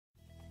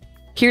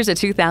Here's a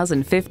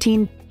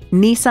 2015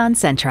 Nissan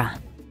Sentra.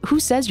 Who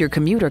says your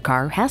commuter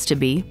car has to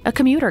be a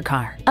commuter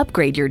car?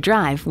 Upgrade your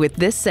drive with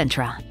this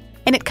Sentra.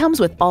 And it comes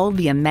with all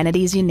the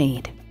amenities you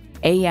need.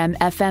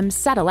 AM/FM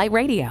satellite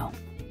radio,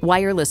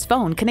 wireless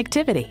phone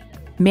connectivity,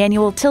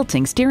 manual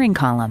tilting steering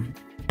column,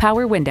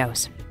 power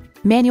windows,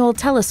 manual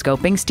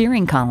telescoping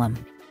steering column,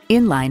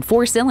 inline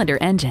 4-cylinder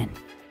engine,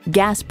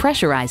 gas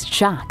pressurized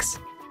shocks,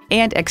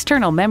 and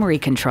external memory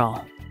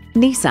control.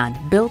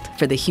 Nissan, built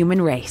for the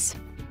human race.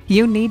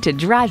 You need to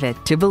drive it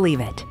to believe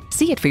it.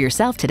 See it for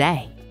yourself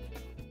today.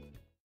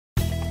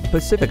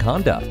 Pacific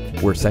Honda.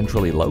 We're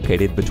centrally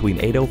located between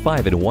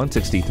 805 and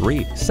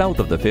 163, south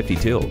of the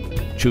 52.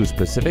 Choose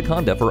Pacific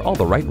Honda for all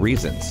the right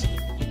reasons.